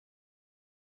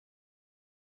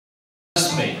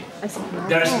me.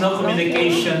 There's no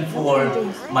communication for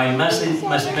my message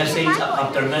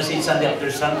after message, Sunday after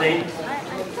Sunday.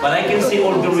 But I can see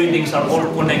all the readings are all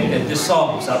connected. The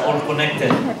songs are all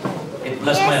connected. It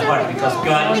blessed my heart because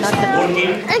God is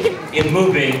working and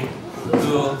moving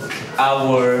to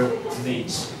our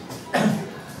needs.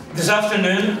 This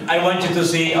afternoon, I want you to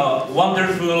see a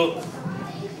wonderful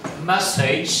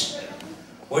message,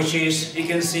 which is, you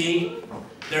can see,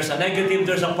 there's a negative,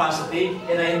 there's a positive,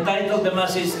 and I entitled the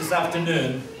message this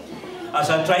afternoon, as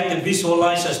I try to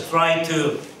visualize, as try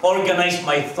to organize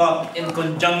my thought in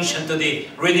conjunction to the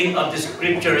reading of the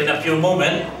scripture in a few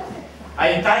moments.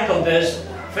 I entitled this,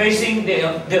 Facing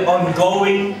the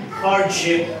Ongoing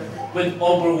Hardship with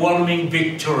Overwhelming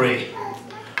Victory.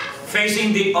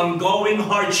 Facing the ongoing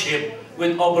hardship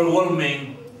with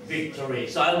overwhelming victory.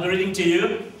 So I'll be reading to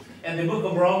you in the book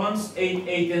of Romans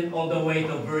 8:18 all the way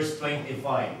to verse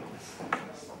 25.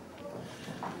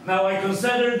 Now I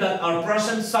consider that our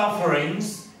present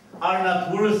sufferings are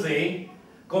not worthy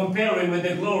comparing with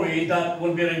the glory that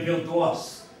will be revealed to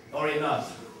us or in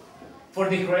us. For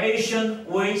the creation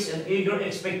waits in eager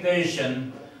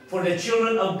expectation for the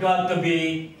children of God to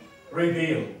be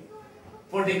revealed.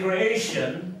 For the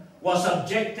creation was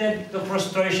subjected to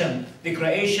frustration. The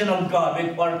creation of God,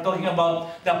 we are talking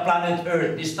about the planet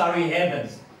Earth, the starry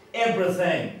heavens,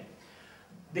 everything.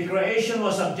 The creation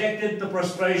was subjected to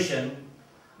frustration,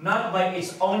 not by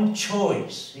its own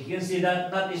choice. You can see that,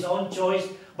 not its own choice,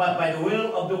 but by the will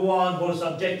of the one who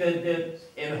subjected it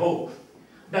in hope.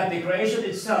 That the creation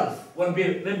itself will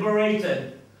be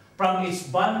liberated from its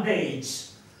bondage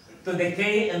to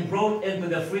decay and brought into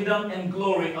the freedom and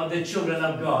glory of the children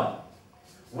of God.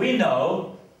 We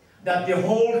know that the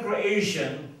whole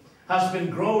creation has been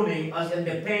groaning as in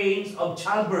the pains of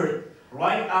childbirth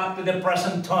right up to the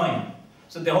present time.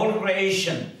 So the whole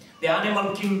creation, the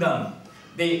animal kingdom,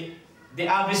 the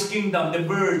abyss kingdom, the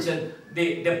birds, and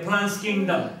the plants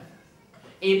kingdom,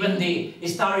 even the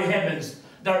starry heavens,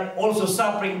 they're also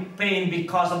suffering pain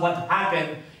because of what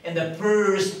happened in the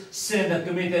first sin that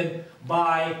committed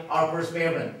by our first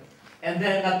parent. And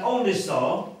then not only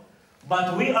so,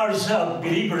 but we ourselves,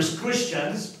 believers,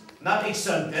 Christians, not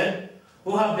exempted,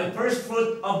 who have the first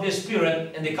fruit of the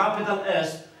Spirit in the capital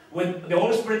S, with the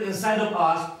Holy Spirit inside of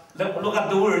us, look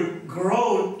at the word,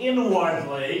 groan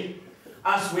inwardly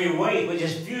as we wait, which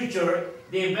is future.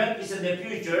 The event is in the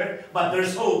future, but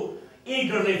there's hope,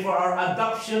 eagerly for our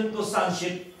adoption to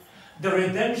sonship, the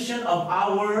redemption of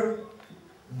our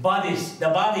bodies, the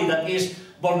body that is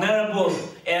vulnerable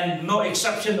and no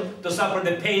exception to suffer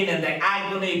the pain and the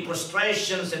agony,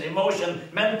 frustrations and emotion,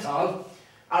 mental,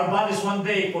 our bodies one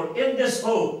day, for in this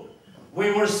hope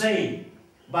we were saved.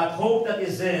 But hope that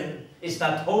is in is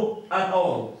not hope at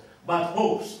all, but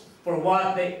hopes for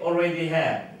what they already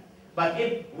have. But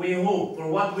if we hope for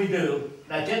what we do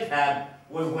not yet have,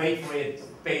 we wait for it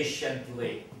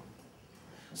patiently.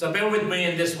 So bear with me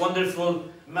in this wonderful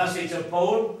message of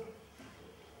Paul.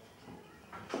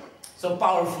 So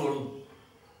powerful.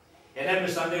 And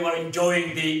every Sunday we're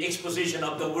enjoying the exposition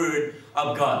of the Word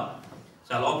of God.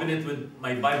 So I'll open it with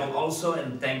my Bible also,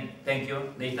 and thank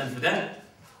you, Nathan, for that.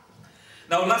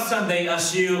 Now last Sunday,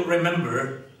 as you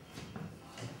remember,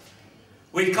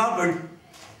 we covered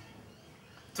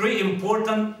three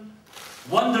important,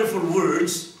 wonderful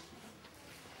words,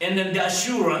 and then the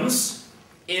assurance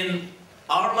in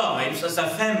our lives as a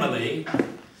family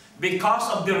because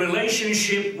of the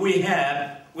relationship we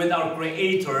have with our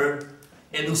Creator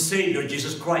and Savior,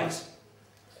 Jesus Christ.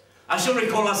 As you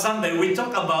recall last Sunday, we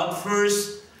talked about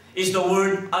first is the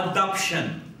word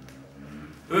adoption.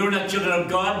 We were not children of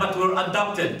God, but we were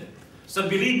adopted. So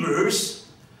believers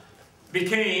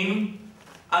became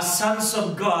as sons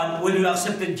of God when we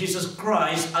accepted Jesus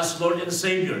Christ as Lord and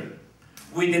Savior.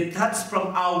 We detached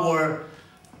from our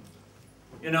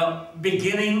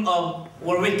beginning of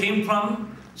where we came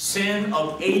from, sin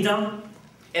of Adam,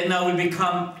 and now we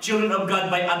become children of God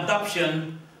by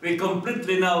adoption. We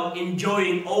completely now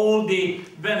enjoying all the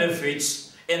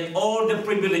benefits and all the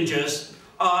privileges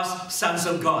as sons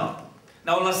of God.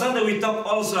 Now last Sunday we talked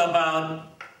also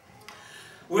about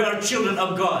we are children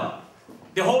of God.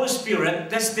 The Holy Spirit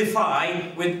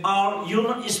testified with our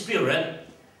human spirit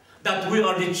that we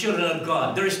are the children of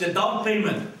God. There is the down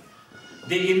payment,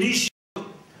 the initial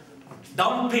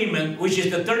down payment, which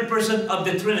is the third person of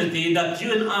the Trinity that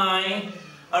you and I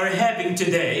are having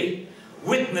today,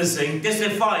 witnessing,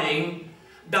 testifying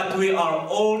that we are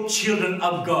all children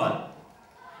of God.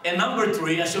 And number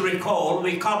three, as you recall,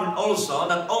 we covered also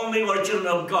not only we are children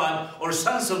of God or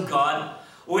sons of God,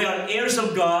 we are heirs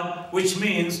of God, which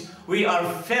means we are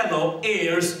fellow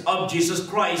heirs of Jesus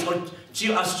Christ, or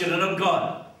as children of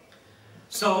God.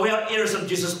 So we are heirs of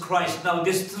Jesus Christ. Now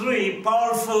these three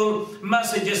powerful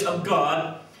messages of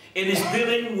God in His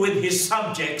dealing with His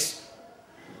subjects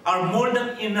are more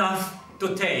than enough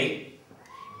to take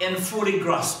and fully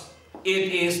grasp. It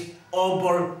is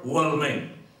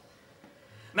overwhelming.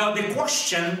 Now the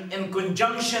question, in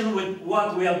conjunction with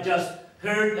what we have just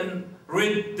heard and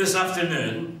read this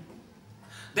afternoon,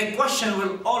 the question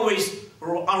will always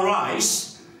arise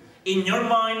in your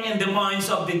mind and the minds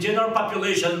of the general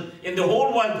population in the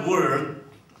whole wide world,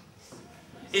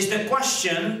 is the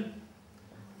question,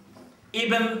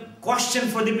 even question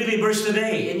for the believers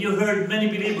today. And you heard many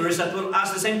believers that will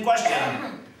ask the same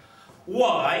question.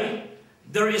 Why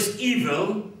there is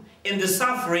evil in the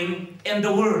suffering in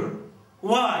the world?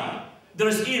 Why there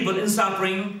is evil in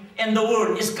suffering in the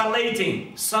world,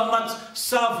 escalating, so much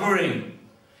suffering.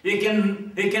 You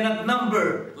cannot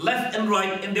number left and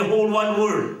right in the whole wide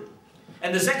world.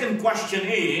 And the second question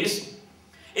is,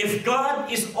 if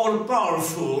God is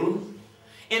all-powerful,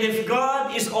 and if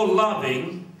God is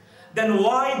all-loving, then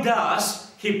why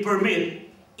does He permit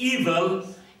evil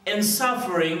and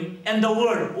suffering in the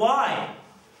world? Why?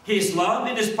 He is love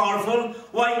and is powerful.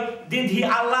 Why did He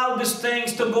allow these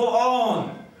things to go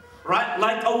on? Right?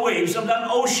 Like a waves of an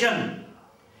ocean.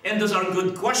 And those are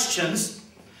good questions.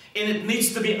 And it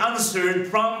needs to be answered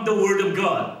from the Word of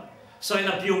God. So in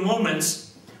a few moments,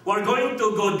 we're going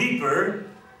to go deeper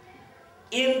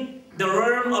in the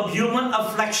realm of human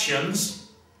afflictions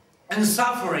and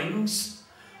sufferings,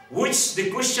 which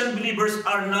the Christian believers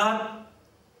are not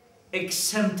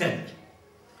exempted.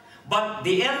 But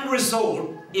the end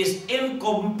result is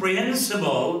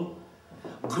incomprehensible,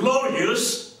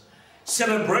 glorious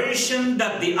celebration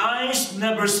that the eyes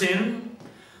never seen,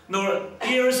 nor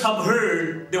ears have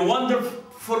heard, the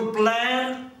wonderful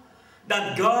plan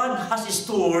that God has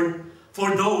stored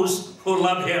for those who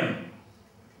love Him.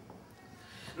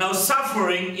 Now,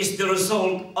 suffering is the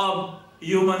result of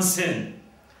human sin.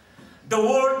 The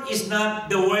world is not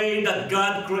the way that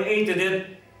God created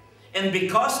it, and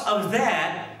because of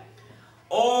that,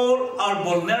 all are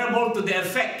vulnerable to the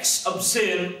effects of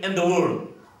sin in the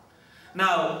world.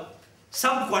 Now,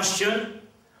 some question,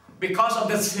 because of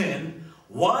the sin,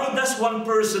 why does one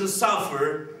person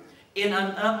suffer and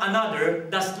another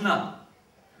does not?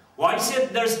 Why is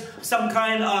it there's some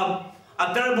kind of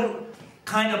a terrible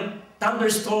kind of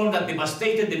thunderstorm that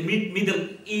devastated the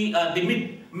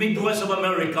Midwest of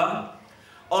America,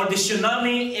 or the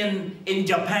tsunami in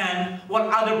Japan, while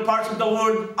other parts of the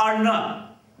world are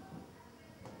not?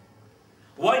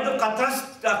 Why do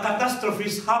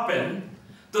catastrophes happen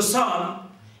to some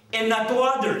and not to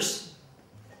others?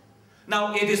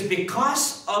 Now, it is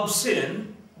because of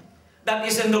sin that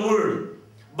is in the world.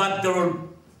 But there will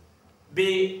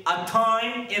be a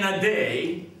time in a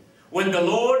day when the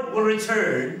Lord will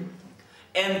return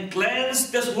and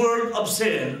cleanse this world of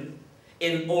sin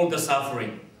in all the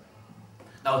suffering.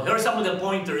 Now, here are some of the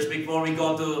pointers before we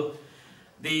go to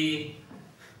the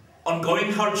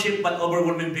ongoing hardship but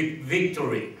overwhelming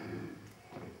victory.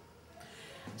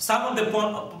 Some of the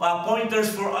pointers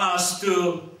for us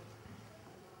to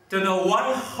know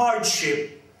why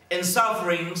hardship and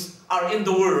sufferings are in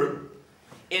the world,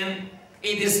 and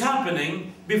it is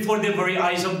happening before the very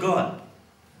eyes of God.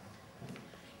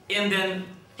 And then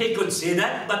He could see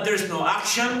that, but there's no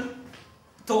action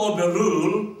to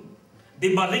overrule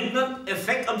the malignant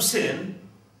effect of sin,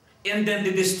 and then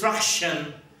the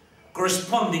destruction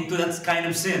corresponding to that kind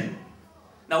of sin.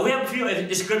 Now, we have a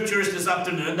few scriptures this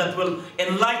afternoon that will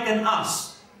enlighten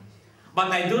us,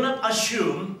 but I do not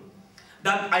assume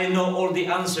that I know all the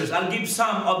answers. I'll give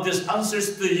some of these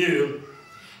answers to you,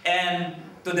 and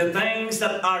to the things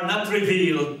that are not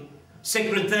revealed,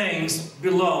 secret things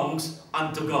belongs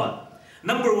unto God.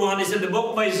 Number one is in the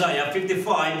book of Isaiah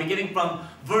 55, beginning from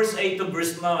verse 8 to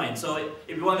verse 9. So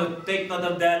if you want to take note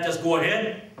of that, just go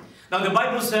ahead. Now the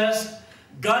Bible says,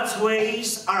 God's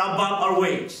ways are above our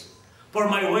ways. For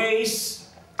my ways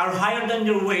are higher than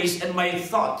your ways, and my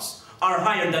thoughts are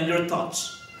higher than your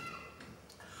thoughts.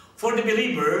 For the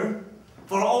believer,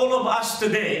 for all of us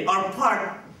today, our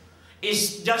part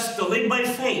is just to live by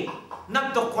faith,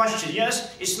 not to question.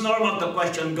 Yes, it's normal to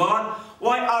question God.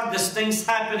 Why are these things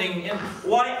happening, and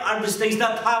why are these things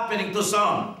not happening to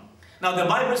some? Now the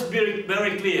Bible is very,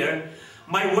 very clear.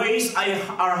 My ways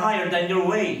are higher than your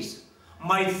ways.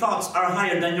 My thoughts are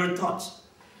higher than your thoughts.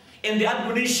 In the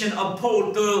admonition of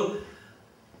Paul to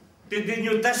the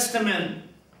New Testament,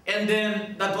 and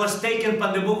then that was taken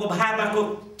from the book of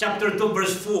Habakkuk chapter 2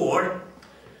 verse 4,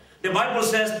 the Bible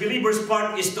says believer's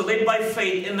part is to live by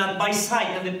faith and not by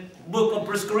sight. In the book of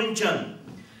 1 Corinthians,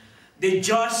 the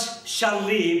just shall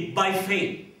live by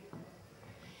faith.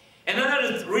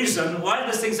 Another reason why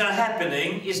these things are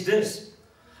happening is this.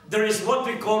 There is what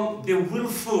we call the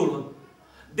willful,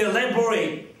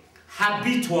 deliberate,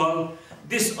 habitual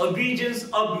disobedience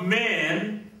of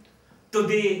man to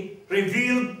the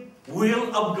revealed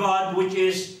will of God, which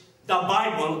is the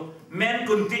Bible. Men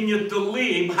continue to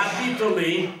live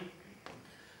habitually,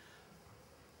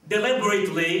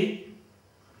 deliberately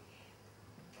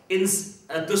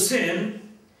to sin.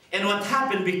 And what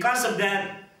happened because of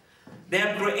that, they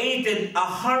have created a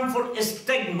harmful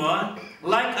stigma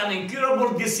like an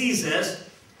incurable diseases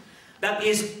that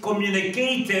is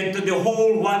communicated to the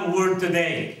whole one world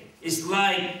today. It's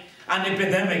like an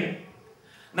epidemic.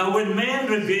 Now when man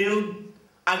rebelled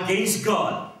against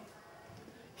God,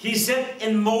 he set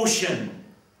in motion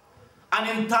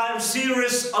an entire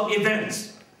series of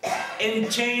events and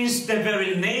changed the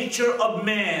very nature of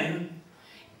man,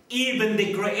 even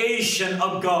the creation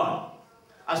of God.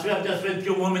 As we have just read a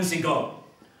few moments ago.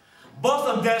 Both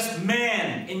of these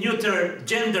men in neuter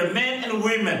gender, men and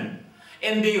women,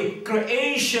 in the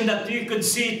creation that we could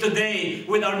see today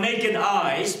with our naked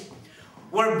eyes,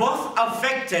 were both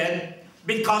affected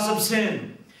because of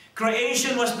sin.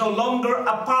 Creation was no longer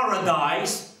a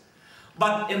paradise,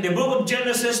 but in the book of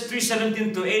Genesis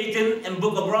 3:17 to 18 and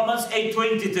book of Romans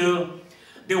 8:22,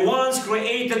 the once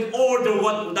created order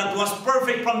that was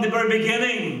perfect from the very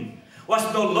beginning was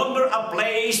no longer a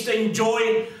place to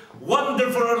enjoy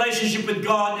wonderful relationship with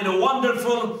God and a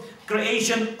wonderful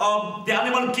creation of the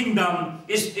animal kingdom.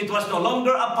 It was no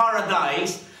longer a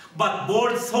paradise, but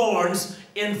bore thorns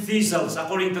and thistles,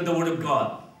 according to the word of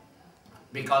God,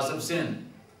 because of sin.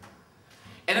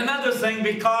 And another thing,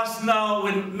 because now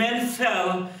when men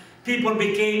fell, people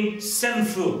became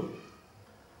sinful.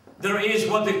 There is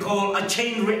what they call a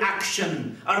chain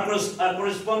reaction, a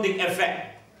corresponding effect.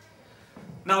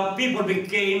 Now people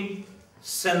became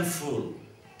sinful.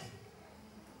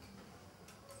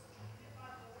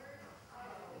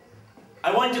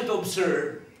 I want you to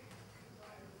observe,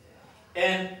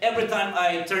 and every time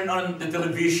I turn on the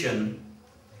television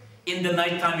in the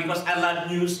night time, because I love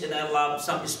news and I love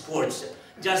some sports,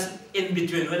 just in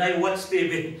between, when I watch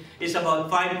TV, it's about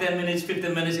 5, 10 minutes,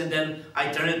 15 minutes, and then I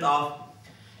turn it off.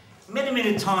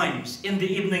 Many times in the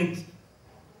evening,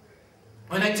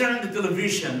 when I turn on the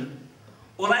television,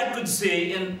 all I could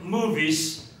see in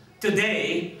movies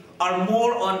today are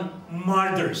more on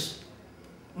murders,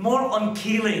 more on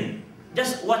killing.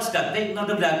 Just watch that. Take note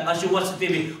of that as you watch the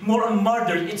TV. More on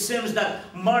murder. It seems that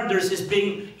murders is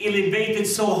being elevated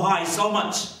so high, so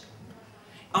much.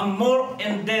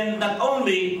 And then not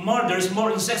only murders,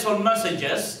 more on sexual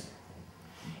messages,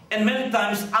 and many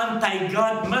times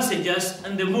anti-God messages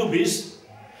in the movies,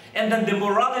 and then the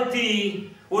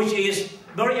morality, which is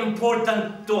very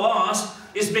important to us,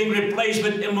 is being replaced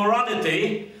with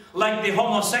immorality, like the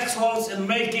homosexuals and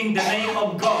making the name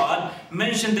of God,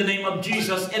 mention the name of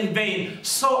Jesus in vain,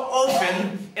 so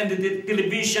often in the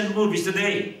television movies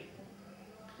today.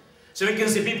 So we can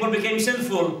see people became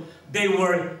sinful. They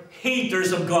were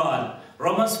haters of God.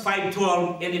 Romans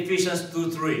 5:12 and Ephesians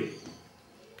 2:3.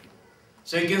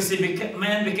 So you can see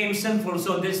man became sinful.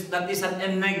 So that is an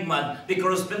enigma, the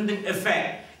corresponding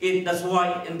effect. That's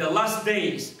why in the last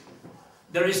days,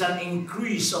 there is an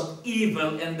increase of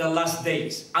evil in the last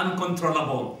days,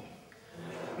 uncontrollable.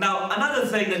 Now, another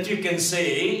thing that you can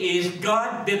say is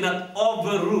God did not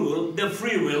overrule the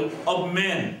free will of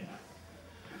men.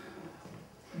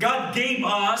 God gave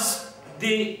us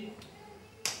the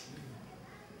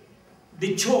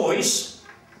choice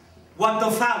what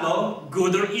to follow,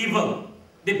 good or evil,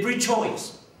 the free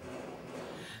choice.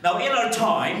 Now, in our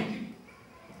time,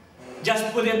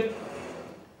 just put it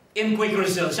in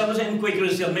Quakersville, shall we say in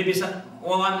Quakersville, maybe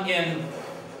one in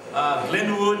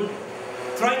Glenwood.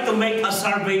 Try to make a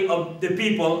survey of the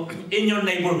people in your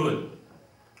neighborhood.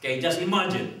 Okay, just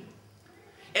imagine.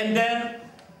 And then,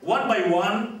 one by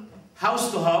one, house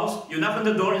to house, you knock on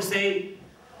the door and say,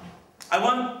 I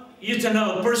want you to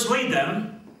know, persuade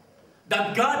them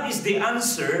that God is the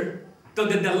answer to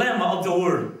the dilemma of the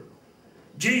world.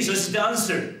 Jesus is the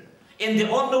answer. And the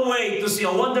only way to see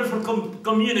a wonderful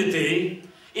community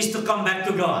is to come back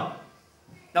to God.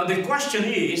 Now the question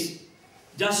is,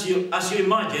 just as you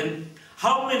imagine,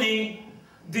 how many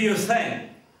do you think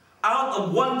out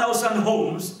of 1,000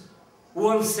 homes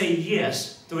will say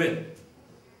yes to it?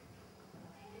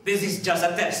 This is just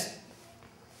a test.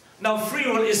 Now free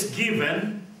will is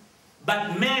given,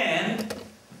 but man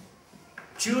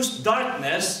choose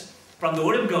darkness from the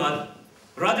Word of God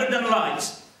rather than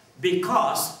lights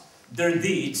because their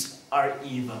deeds are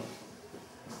evil.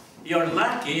 You're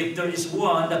lucky if there is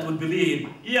one that would believe,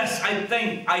 yes, I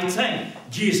think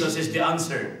Jesus is the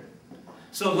answer.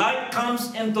 So light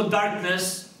comes into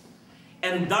darkness,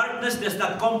 and darkness does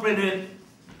not comprehend it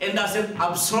and doesn't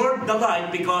absorb the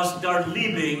light because they are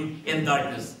living in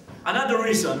darkness. Another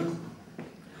reason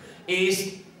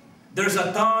is there's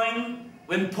a time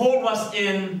when Paul was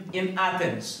in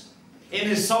Athens, and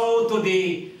he saw to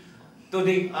the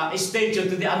statue,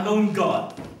 to the unknown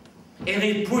God, and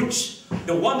he preached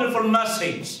the wonderful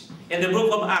message in the book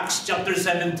of Acts chapter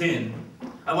 17.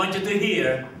 I want you to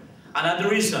hear another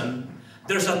reason.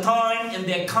 There's a time in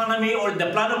the economy or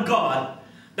the plan of God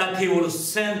that He will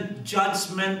send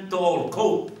judgment to all.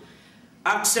 Quote,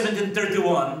 Acts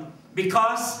 17:31,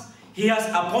 because He has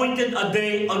appointed a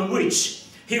day on which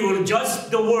He will judge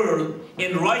the world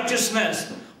in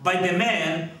righteousness by the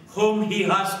man whom He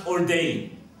has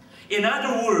ordained. In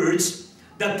other words,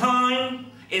 the time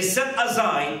is set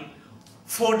aside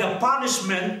for the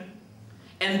punishment,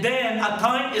 and then a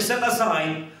time is set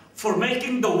aside for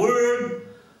making the world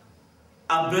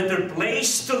a better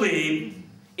place to live.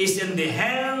 Is in the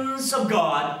hands of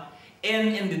God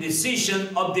and in the decision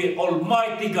of the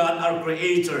Almighty God, our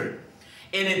Creator.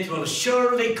 And it will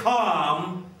surely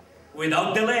come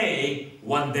without delay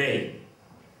one day.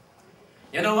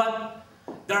 You know what?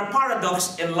 There are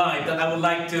paradoxes in life that I would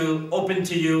like to open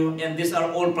to you, and these are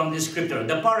all from the scripture.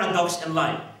 The paradox in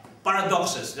life.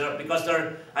 Paradoxes, because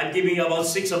I'm giving you about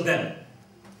 6 of them.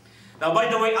 Now,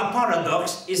 by the way, a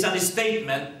paradox is a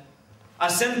statement, a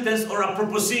sentence, or a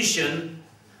proposition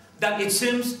that it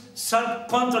seems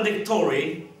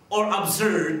contradictory or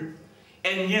absurd,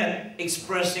 and yet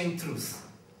expressing truth.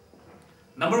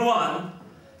 Number 1,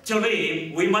 to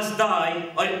live, we must die,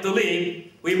 or to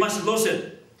live, we must lose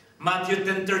it. Matthew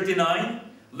 10:39,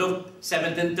 Luke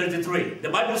 17:33. The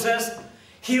Bible says,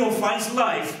 he who finds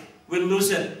life will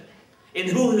lose it, and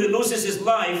who loses his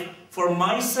life for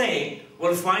my sake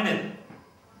will find it.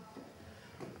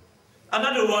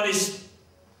 Another one is,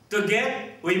 to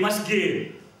get, we must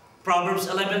give. Proverbs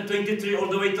 11:23 all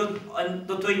the way to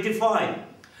 25.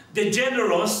 The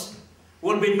generous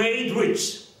will be made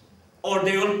rich, or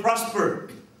they will prosper.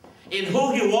 In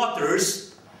who he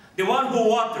waters, the one who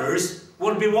waters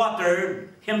will be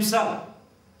watered himself.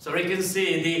 So we can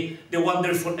see the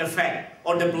wonderful effect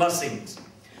or the blessings.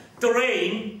 To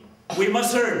reign, we must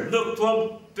serve. Luke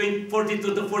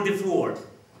 12:42 to 44.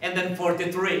 And then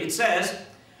 43. It says,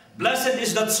 blessed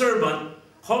is that servant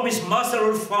whom his master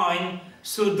will find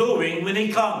so doing when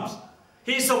he comes.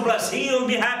 He is so blessed. He will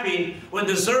be happy when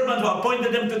the servant who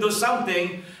appointed him to do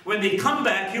something, when they come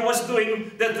back, he was doing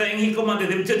the thing he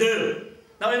commanded him to do.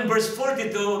 Now in verse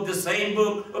 42 of the same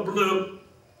book of Luke,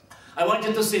 I want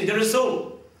you to see the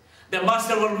result. The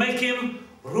master will make him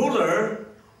ruler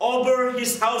over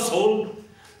his household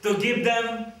to give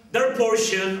them their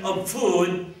portion of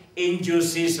food in due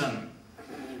season.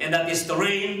 And that is the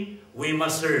reign we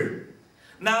must serve.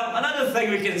 Now, another thing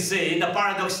we can see, the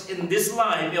paradox in this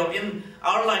life, or in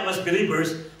our life as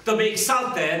believers, to be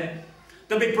exalted,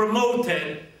 to be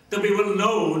promoted, to be well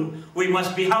known, we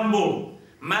must be humble.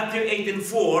 Matthew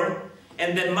 18:4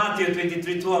 and then Matthew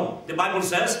 23:12. The Bible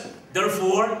says,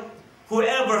 therefore,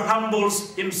 whoever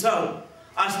humbles himself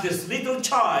as this little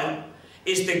child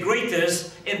is the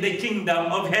greatest in the kingdom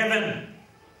of heaven.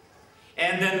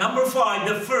 And then number 5,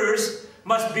 the first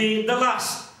must be the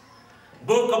last.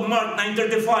 Book of Mark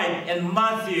 9:35 and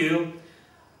Matthew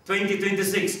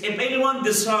 20:26. If anyone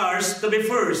desires to be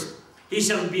first, he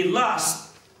shall be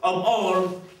last of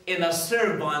all and a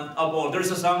servant of all.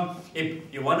 There's a song, if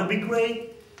you want to be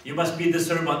great, you must be the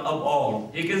servant of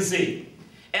all. You can see.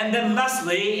 And then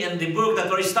lastly, in the book that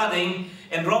we're studying,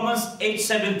 in Romans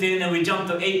 8:17, and we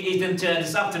jump to 8 and 10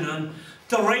 this afternoon,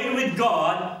 to reign with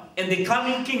God in the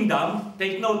coming kingdom,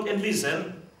 take note and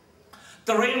listen,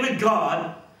 to reign with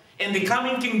God in the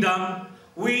coming kingdom,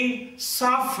 we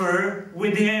suffer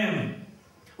with Him.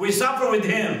 We suffer with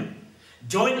Him.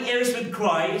 Join heirs with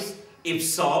Christ, if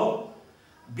so,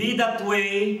 be that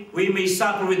way we may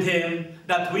suffer with Him,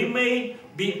 that we may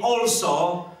be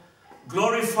also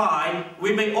glorified,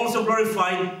 we may also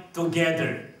glorify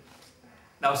together.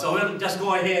 Now, so we'll just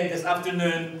go ahead this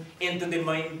afternoon into the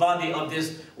main body of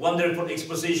this wonderful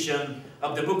exposition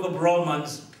of the book of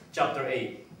Romans, chapter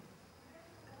 8.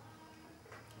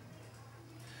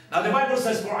 Now the Bible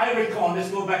says, for I reckon,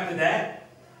 let's go back to that.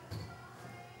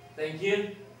 Thank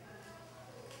you.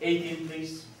 18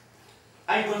 please.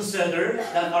 I consider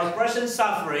that our present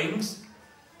sufferings,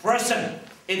 present,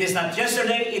 it is not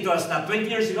yesterday, it was not 20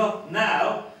 years ago,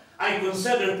 now, I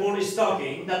consider, Paul is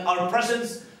talking, that our present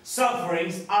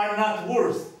sufferings are not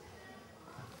worth.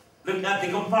 Look at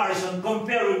the comparison,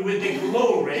 comparing with the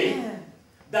glory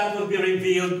that will be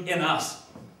revealed in us.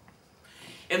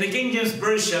 In the King James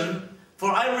Version, For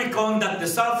I reckon that the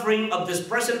suffering of this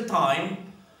present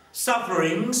time,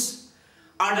 sufferings,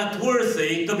 are not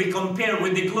worthy to be compared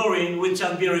with the glory which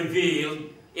shall be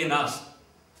revealed in us.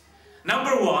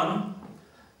 Number one,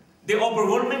 the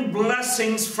overwhelming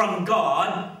blessings from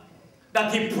God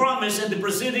that He promised in the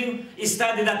preceding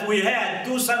study that we had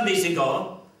 2 Sundays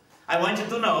ago, I want you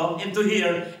to know and to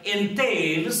hear,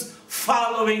 entails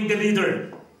following the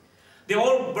leader. The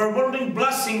overwhelming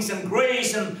blessings and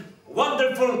grace and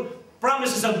wonderful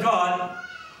promises of God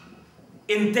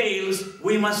entails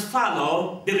we must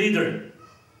follow the leader.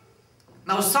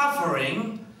 Now,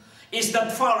 suffering is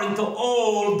not foreign to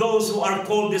all those who are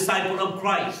called disciples of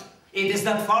Christ. It is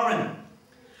not foreign.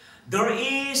 There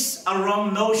is a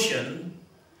wrong notion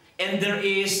and there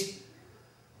is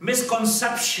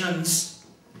misconceptions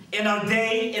in our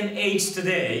day and age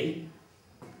today,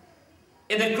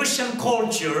 in the Christian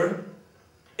culture,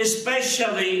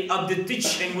 especially of the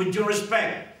teaching with due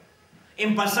respect,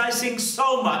 emphasizing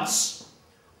so much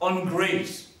on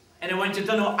grace. And I want you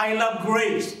to know, I love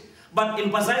grace, but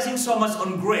emphasizing so much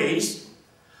on grace,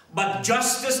 but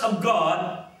justice of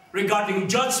God regarding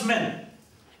judgment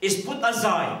is put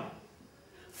aside.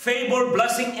 Favor,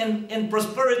 blessing, and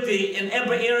prosperity in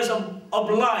every area of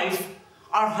life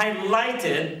are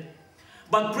highlighted,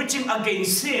 but preaching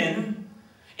against sin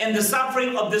and the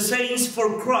suffering of the saints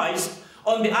for Christ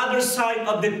on the other side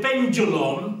of the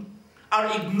pendulum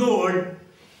are ignored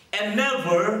and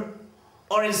never,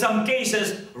 or in some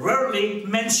cases, rarely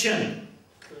mentioned.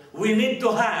 We need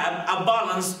to have a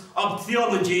balance of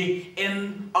theology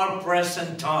in our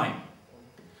present time.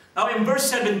 Now in verse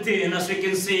 17, as we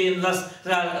can see in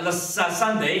last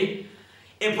Sunday,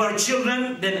 if we are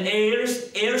children, then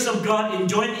heirs, heirs of God, and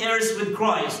joint heirs with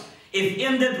Christ, if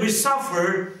indeed we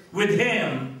suffer with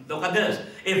Him, look at this,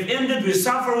 if indeed we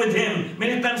suffer with Him,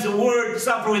 many times the word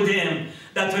suffer with Him,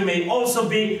 that we may also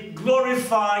be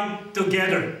glorified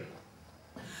together.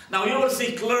 Now you will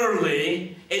see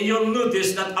clearly, and you'll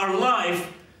notice that our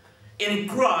life in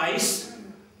Christ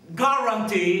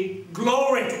guarantee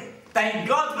glory. Thank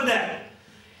God for that.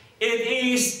 It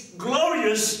is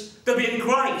glorious to be in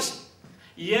Christ.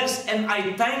 Yes, and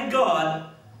I thank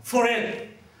God for it.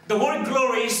 The word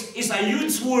glorious is a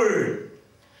huge word.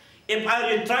 If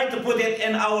I try to put it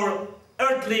in our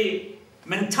earthly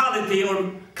mentality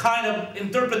or kind of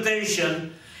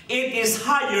interpretation, it is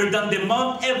higher than the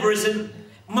Mount Everest.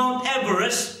 Mount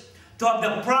Everest, to have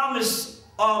the promise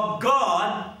of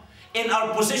God in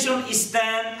our position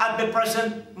stand at the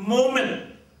present moment.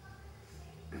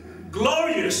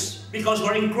 Glorious because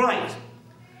we're in Christ.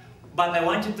 But I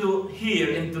want you to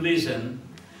hear and to listen.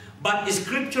 But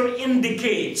Scripture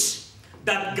indicates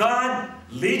that God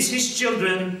leads His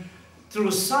children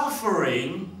through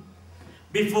suffering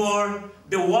before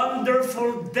the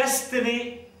wonderful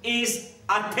destiny is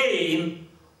attained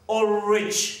or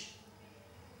reached.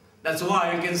 That's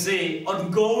why you can say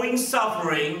ongoing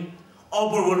suffering,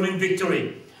 overwhelming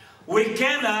victory.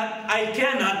 I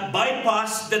cannot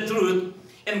bypass the truth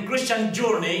in Christian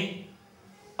journey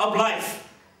of life.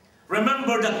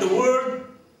 Remember that the world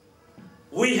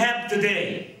we have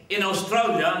today in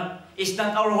Australia is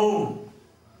not our home.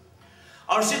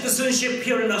 Our citizenship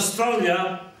here in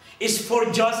Australia is for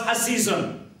just a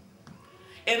season.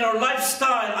 In our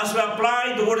lifestyle, as we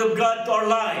apply the Word of God to our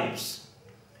lives,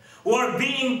 we are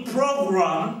being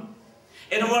programmed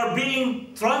and we are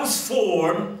being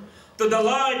transformed to the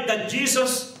life that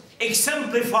Jesus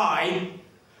exemplified,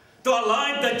 to a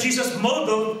life that Jesus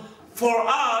modeled for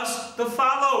us to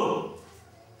follow.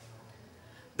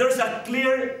 There's a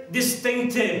clear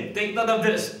distinctive, take note of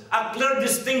this, a clear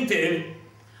distinctive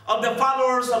of the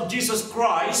followers of Jesus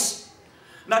Christ,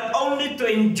 not only to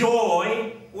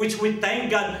enjoy, which we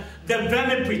thank God, the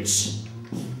benefits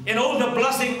and all the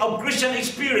blessing of Christian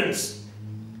experience,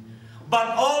 but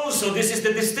also, this is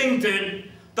the distinctive,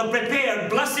 to prepare.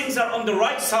 Blessings are on the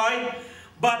right side,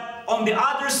 but on the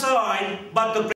other side, but to